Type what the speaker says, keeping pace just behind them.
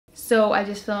So I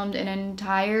just filmed an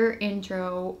entire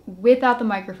intro without the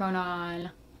microphone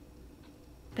on.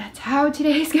 That's how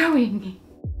today's going.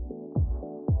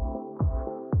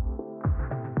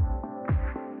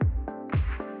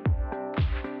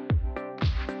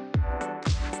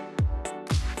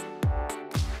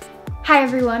 Hi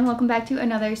everyone, welcome back to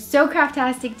another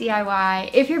SoCraftastic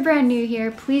DIY. If you're brand new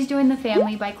here, please join the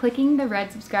family by clicking the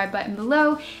red subscribe button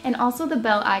below and also the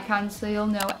bell icon so you'll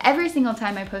know every single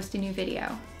time I post a new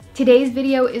video. Today's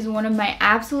video is one of my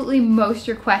absolutely most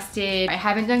requested. I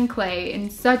haven't done clay in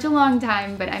such a long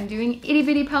time, but I'm doing itty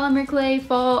bitty polymer clay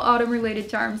fall autumn related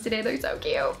charms today. They're so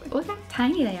cute. Look how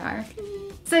tiny they are.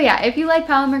 So yeah, if you like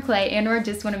polymer clay and or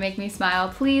just want to make me smile,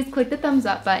 please click the thumbs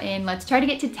up button. Let's try to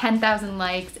get to 10,000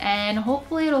 likes and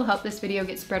hopefully it'll help this video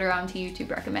get spread around to YouTube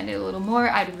recommended a little more.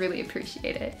 I'd really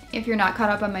appreciate it. If you're not caught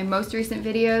up on my most recent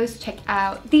videos, check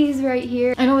out these right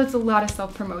here. I know it's a lot of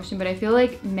self-promotion, but I feel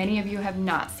like many of you have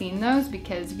not seen those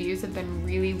because views have been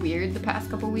really weird the past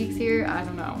couple weeks here. I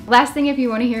don't know. Last thing, if you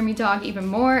want to hear me talk even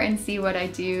more and see what I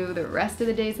do the rest of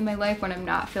the days of my life when I'm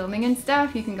not filming and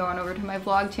stuff, you can go on over to my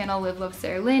vlog channel, Live Love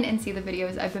Sarah Lynn, and see the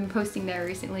videos I've been posting there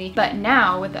recently. But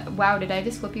now with that, wow, did I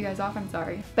just flip you guys off? I'm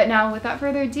sorry. But now without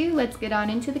further ado, let's get on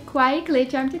into the Kawaii clay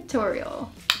charm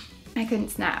tutorial. I couldn't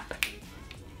snap.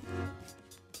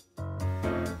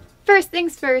 First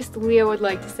things first, Leo would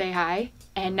like to say hi.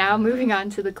 And now moving on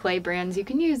to the clay brands, you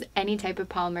can use any type of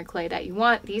polymer clay that you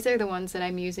want. These are the ones that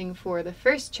I'm using for the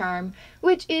first charm,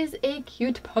 which is a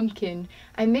cute pumpkin.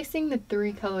 I'm mixing the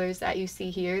three colors that you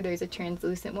see here. There's a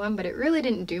translucent one, but it really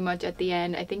didn't do much at the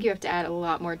end. I think you have to add a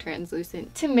lot more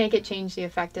translucent to make it change the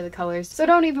effect of the colors. So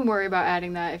don't even worry about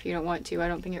adding that if you don't want to. I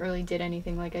don't think it really did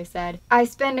anything, like I said. I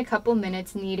spend a couple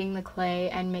minutes kneading the clay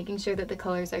and making sure that the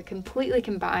colors are completely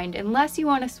combined, unless you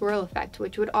want a swirl effect,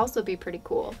 which would also be pretty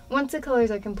cool. Once the colors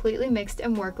are completely mixed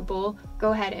and workable,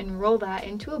 go ahead and roll that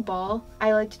into a ball.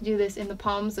 I like to do this in the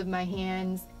palms of my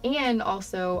hands and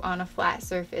also on a flat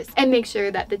surface, and make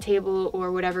sure that the table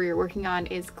or whatever you're working on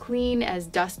is clean, as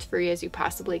dust free as you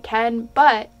possibly can,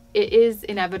 but it is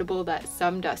inevitable that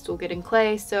some dust will get in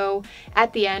clay, so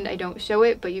at the end I don't show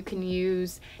it, but you can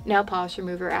use nail polish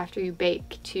remover after you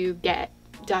bake to get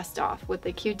dust off with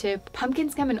the Q-tip.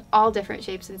 Pumpkins come in all different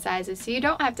shapes and sizes, so you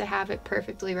don't have to have it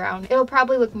perfectly round. It'll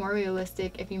probably look more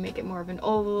realistic if you make it more of an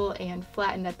oval and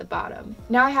flattened at the bottom.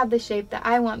 Now I have the shape that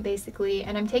I want basically,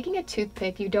 and I'm taking a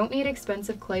toothpick. You don't need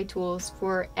expensive clay tools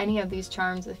for any of these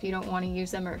charms if you don't want to use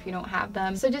them or if you don't have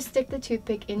them. So just stick the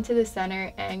toothpick into the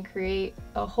center and create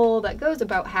a hole that goes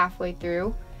about halfway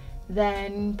through.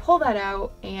 Then pull that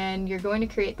out and you're going to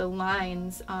create the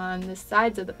lines on the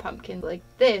sides of the pumpkin like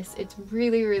this. It's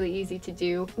really easy to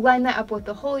do. Line that up with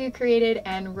the hole you created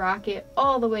and rock it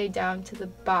all the way down to the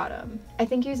bottom. I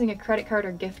think using a credit card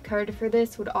or gift card for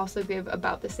this would also give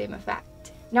about the same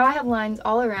effect. Now I have lines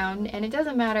all around, and it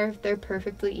doesn't matter if they're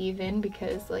perfectly even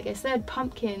because, like I said,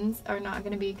 pumpkins are not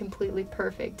going to be completely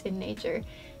perfect in nature.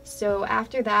 So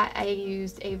after that, I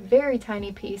used a very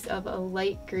tiny piece of a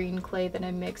light green clay that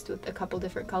I mixed with a couple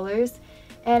different colors,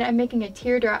 and I'm making a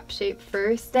teardrop shape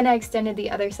first. Then I extended the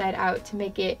other side out to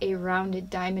make it a rounded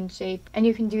diamond shape, and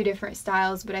you can do different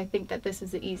styles, but I think that this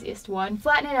is the easiest one.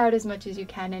 Flatten it out as much as you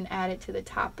can and add it to the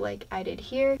top like I did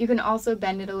here. You can also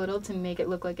bend it a little to make it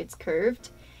look like it's curved.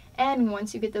 And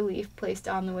once you get the leaf placed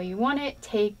on the way you want it,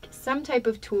 take some type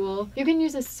of tool. You can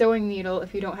use a sewing needle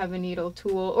if you don't have a needle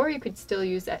tool, or you could still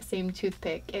use that same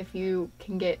toothpick if you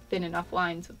can get thin enough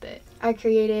lines with it. I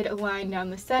created a line down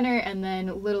the center and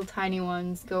then little tiny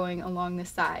ones going along the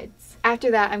sides. After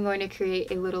that, I'm going to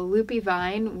create a little loopy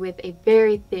vine with a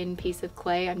very thin piece of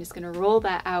clay. I'm just going to roll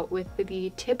that out with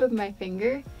the tip of my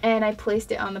finger, and I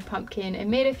placed it on the pumpkin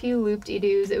and made a few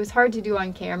loop-de-doos. It was hard to do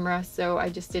on camera, so I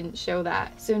just didn't show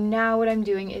that. So now what I'm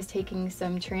doing is taking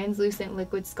some translucent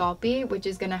liquid Sculpey, which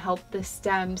is going to help the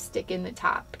stem stick in the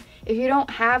top. If you don't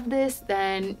have this,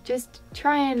 then just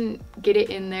try and get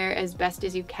it in there as best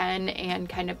as you can and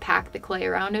kind of pack the clay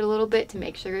around it a little bit to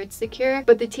make sure it's secure.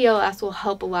 But the TLS will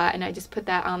help a lot, and I just put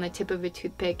that on the tip of a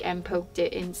toothpick and poked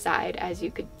it inside, as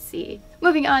you could see.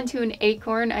 Moving on to an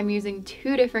acorn, I'm using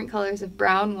two different colors of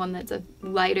brown, one that's a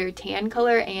lighter tan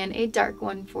color and a dark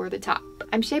one for the top.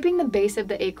 I'm shaping the base of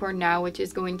the acorn now, which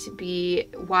is going to be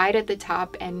wide at the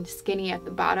top and skinny at the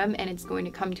bottom, and it's going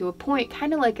to come to a point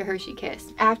kind of like a Hershey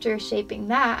Kiss. After shaping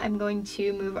that, I'm going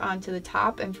to move on to the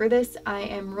top, and for this I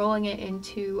am rolling it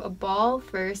into a ball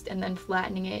first and then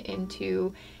flattening it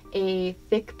into a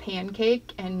thick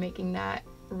pancake and making that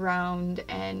round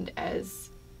and as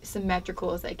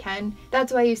symmetrical as I can.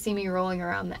 That's why you see me rolling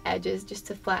around the edges, just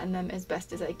to flatten them as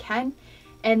best as I can.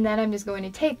 And then I'm just going to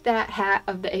take that hat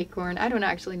of the acorn, I don't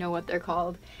actually know what they're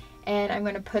called, and I'm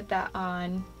going to put that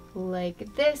on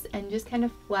like this and just kind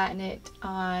of flatten it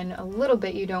on a little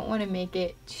bit. You don't want to make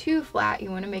it too flat,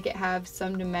 you want to make it have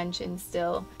some dimension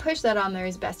still. Push that on there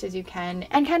as best as you can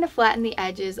and kind of flatten the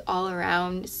edges all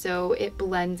around so it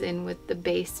blends in with the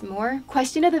base more.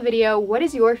 Question of the video: what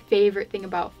is your favorite thing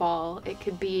about fall? It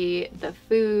could be the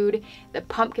food, the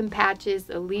pumpkin patches,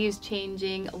 the leaves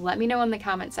changing. Let me know in the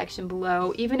comment section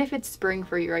below, even if it's spring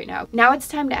for you right now. Now it's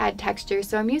time to add texture,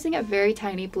 so I'm using a very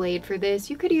tiny blade for this.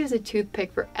 You could use a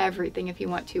toothpick for everything if you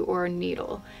want to, or a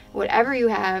needle, whatever you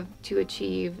have to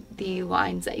achieve the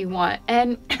lines that you want.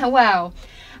 And wow,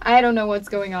 I don't know what's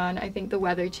going on. I think the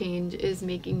weather change is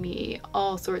making me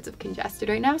all sorts of congested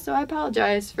right now, so I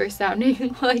apologize for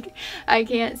sounding like I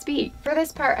can't speak. For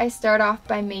this part, I start off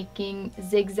by making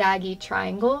zigzaggy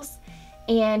triangles,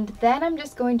 and then I'm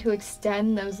just going to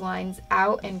extend those lines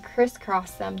out and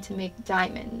crisscross them to make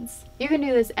diamonds. You can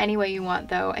do this any way you want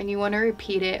though, and you want to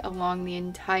repeat it along the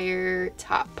entire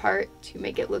top part to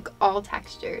make it look all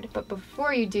textured. But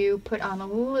before you do, put on a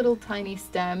little tiny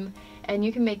stem, and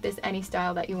you can make this any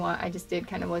style that you want. I just did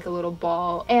kind of like a little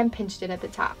ball and pinched it at the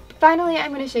top. Finally,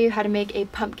 I'm going to show you how to make a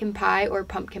pumpkin pie or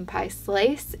pumpkin pie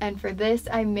slice, and for this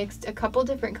I mixed a couple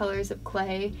different colors of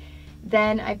clay.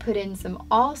 Then I put in some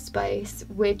allspice,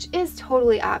 which is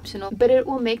totally optional, but it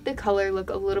will make the color look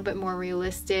a little bit more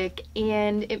realistic,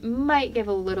 and it might give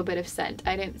a little bit of scent.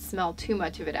 I didn't smell too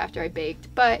much of it after I baked,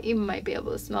 but you might be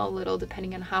able to smell a little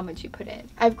depending on how much you put in.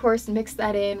 I of course mixed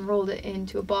that in, rolled it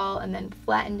into a ball, and then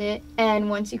flattened it. And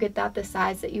once you get that the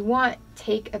size that you want,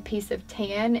 take a piece of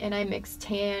tan, and I mixed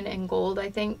tan and gold, I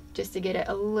think, just to get it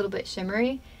a little bit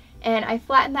shimmery. And I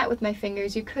flattened that with my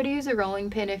fingers. You could use a rolling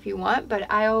pin if you want, but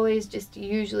I always just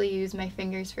usually use my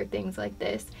fingers for things like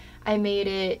this. I made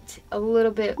it a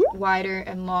little bit wider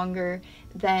and longer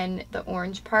than the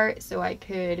orange part so I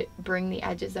could bring the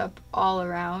edges up all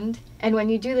around. And when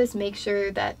you do this, make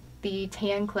sure that the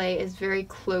tan clay is very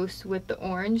close with the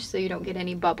orange so you don't get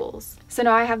any bubbles. So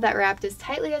now I have that wrapped as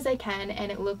tightly as I can,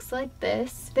 and it looks like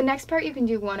this. The next part you can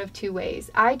do one of two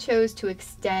ways. I chose to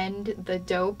extend the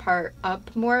dough part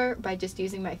up more by just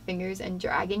using my fingers and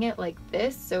dragging it like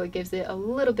this, so it gives it a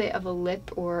little bit of a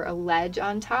lip or a ledge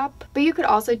on top. But you could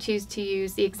also choose to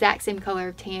use the exact same color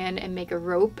of tan and make a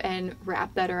rope and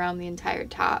wrap that around the entire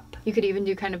top. You could even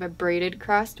do kind of a braided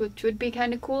crust, which would be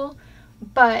kind of cool.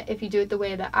 But if you do it the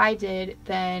way that I did,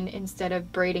 then instead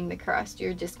of braiding the crust,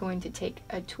 you're just going to take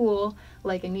a tool,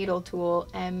 like a needle tool,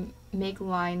 and make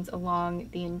lines along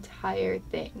the entire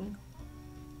thing.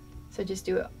 So just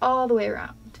do it all the way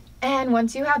around. And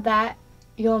once you have that,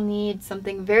 you'll need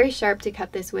something very sharp to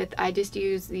cut this with. I just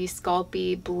use the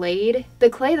Sculpey blade. The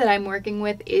clay that I'm working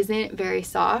with isn't very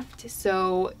soft,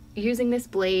 so using this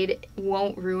blade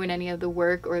won't ruin any of the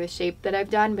work or the shape that I've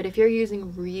done. But if you're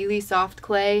using really soft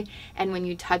clay and when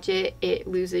you touch it, it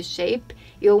loses shape,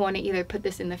 you'll want to either put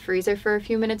this in the freezer for a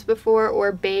few minutes before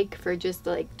or bake for just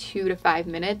like 2 to 5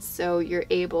 minutes so you're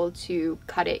able to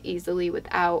cut it easily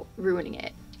without ruining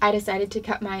it. I decided to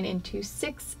cut mine into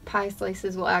 6 pie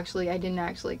slices. Well, actually, I didn't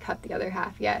actually cut the other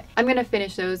half yet. I'm going to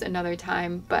finish those another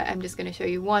time, but I'm just going to show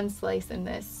you one slice in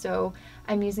this. So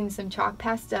I'm using some chalk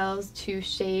pastels to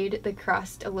shade the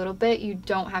crust a little bit. You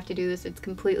don't have to do this, it's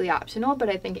completely optional, but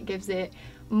I think it gives it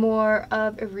more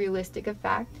of a realistic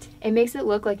effect. It makes it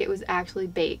look like it was actually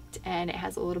baked, and it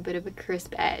has a little bit of a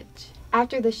crisp edge.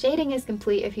 After the shading is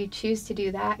complete, if you choose to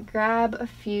do that, grab a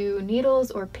few needles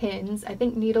or pins. I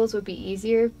think needles would be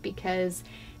easier because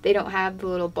they don't have the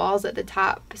little balls at the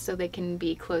top, so they can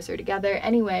be closer together.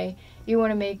 Anyway, you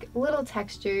want to make little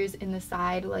textures in the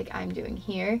side like I'm doing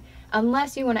here.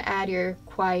 Unless you want to add your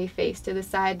kawaii face to the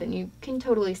side, then you can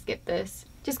totally skip this.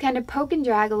 Just kind of poke and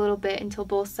drag a little bit until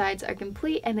both sides are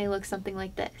complete and they look something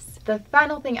like this. The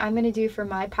final thing I'm going to do for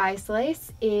my pie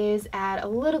slice is add a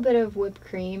little bit of whipped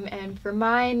cream, and for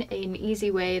mine, an easy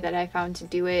way that I found to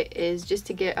do it is just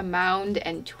to get a mound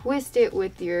and twist it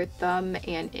with your thumb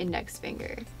and index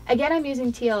finger. Again, I'm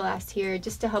using TLS here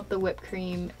just to help the whipped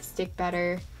cream stick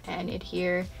better and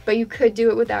adhere, but you could do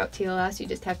it without TLS. You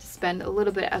just have to spend a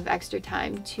little bit of extra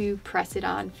time to press it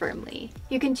on firmly.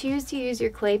 You can choose to use your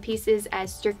clay pieces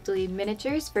as strictly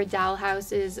miniatures for doll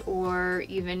houses or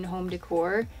even home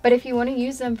decor, but if you want to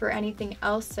use them for anything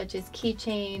else such as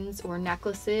keychains or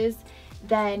necklaces,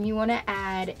 then you want to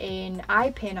add an eye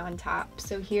pin on top.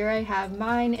 So here I have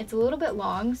mine. It's a little bit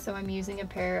long, so I'm using a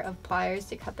pair of pliers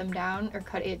to cut them down, or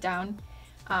cut it down.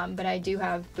 But I do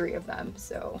have 3 of them,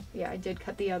 so yeah, I did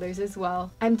cut the others as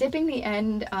well. I'm dipping the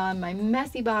end on my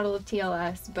messy bottle of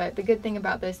TLS, but the good thing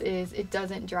about this is it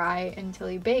doesn't dry until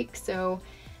you bake, so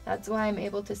That's why I'm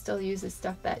able to still use the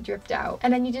stuff that dripped out.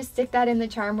 And then you just stick that in the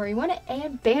charm where you want it,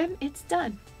 and bam, it's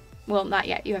done. Well, not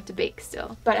yet, you have to bake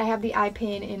still. But I have the eye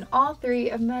pin in all 3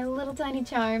 of my little tiny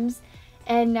charms.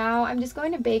 And now I'm just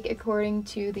going to bake according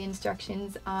to the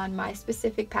instructions on my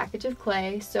specific package of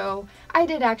clay. So I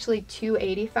did actually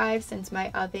 285 since my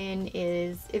oven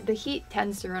is, if the heat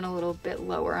tends to run a little bit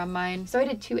lower on mine. So I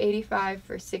did 285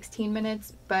 for 16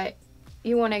 minutes, but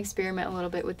you want to experiment a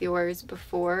little bit with yours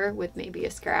before with maybe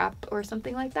a scrap or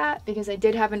something like that, because I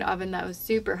did have an oven that was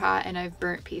super hot and I've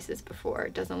burnt pieces before.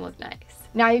 It doesn't look nice.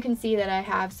 Now you can see that I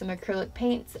have some acrylic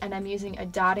paints and I'm using a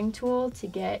dotting tool to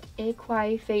get a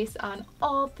kawaii face on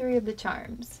all 3 of the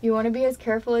charms. You want to be as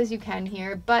careful as you can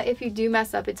here, but if you do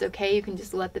mess up, it's okay. You can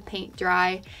just let the paint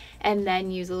dry and then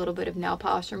use a little bit of nail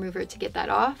polish remover to get that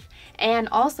off. And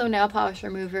also, nail polish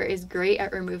remover is great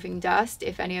at removing dust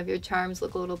if any of your charms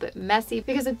look a little bit messy,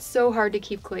 because it's so hard to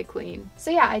keep clay clean. So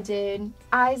yeah, I did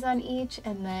eyes on each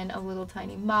and then a little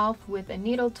tiny mouth with a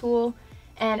needle tool.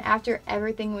 And after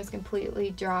everything was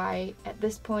completely dry, at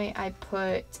this point I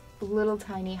put little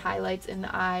tiny highlights in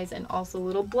the eyes and also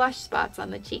little blush spots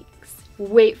on the cheeks.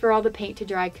 Wait for all the paint to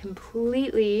dry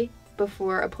completely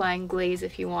before applying glaze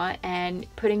if you want, and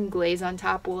putting glaze on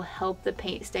top will help the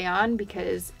paint stay on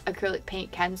because acrylic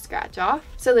paint can scratch off.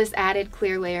 So this added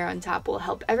clear layer on top will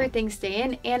help everything stay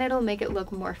in, and it'll make it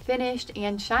look more finished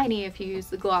and shiny if you use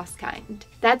the gloss kind.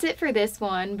 That's it for this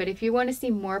one, but if you want to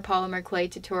see more polymer clay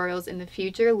tutorials in the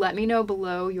future, let me know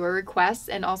below your requests,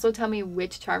 and also tell me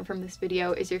which charm from this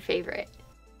video is your favorite.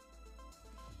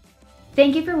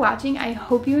 Thank you for watching. I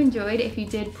hope you enjoyed. If you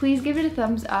did, please give it a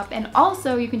thumbs up, and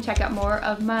also you can check out more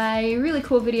of my really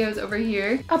cool videos over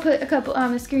here. I'll put a couple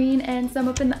on the screen and some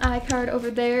up in the iCard over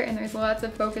there, and there's lots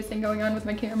of focusing going on with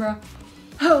my camera.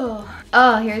 Oh,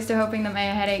 here's to hoping that my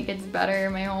headache gets better,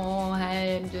 my whole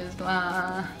head just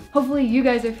Hopefully you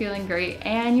guys are feeling great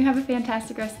and you have a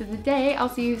fantastic rest of the day. I'll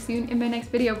see you soon in my next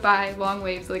video. Bye. Long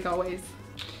waves like always.